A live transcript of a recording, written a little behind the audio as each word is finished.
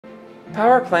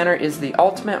Power Planner is the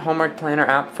ultimate homework planner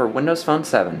app for Windows Phone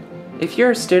 7. If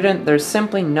you're a student, there's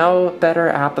simply no better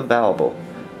app available.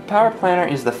 Power Planner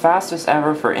is the fastest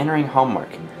ever for entering homework.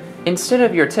 Instead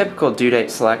of your typical due date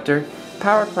selector,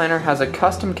 Power Planner has a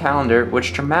custom calendar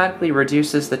which dramatically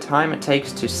reduces the time it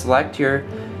takes to select your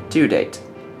due date.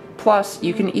 Plus,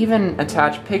 you can even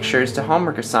attach pictures to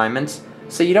homework assignments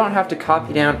so you don't have to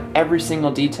copy down every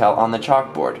single detail on the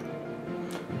chalkboard.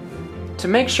 To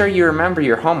make sure you remember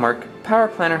your homework, Power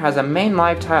Planner has a main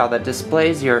live tile that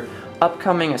displays your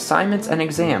upcoming assignments and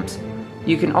exams.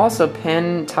 You can also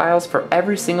pin tiles for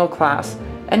every single class,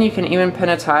 and you can even pin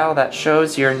a tile that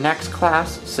shows your next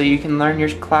class so you can learn your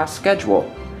class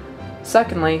schedule.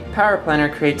 Secondly, Power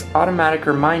Planner creates automatic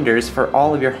reminders for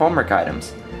all of your homework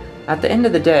items. At the end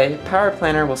of the day, Power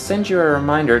Planner will send you a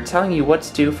reminder telling you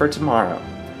what's due for tomorrow.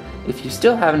 If you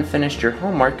still haven't finished your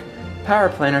homework, Power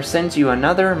Planner sends you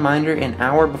another reminder an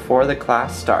hour before the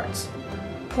class starts.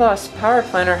 Plus, Power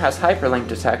Planner has Hyperlink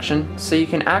Detection, so you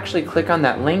can actually click on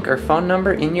that link or phone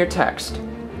number in your text.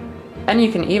 And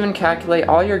you can even calculate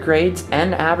all your grades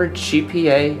and average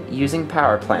GPA using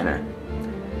Power Planner.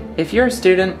 If you're a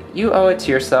student, you owe it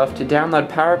to yourself to download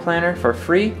Power Planner for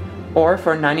free or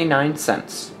for 99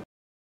 cents.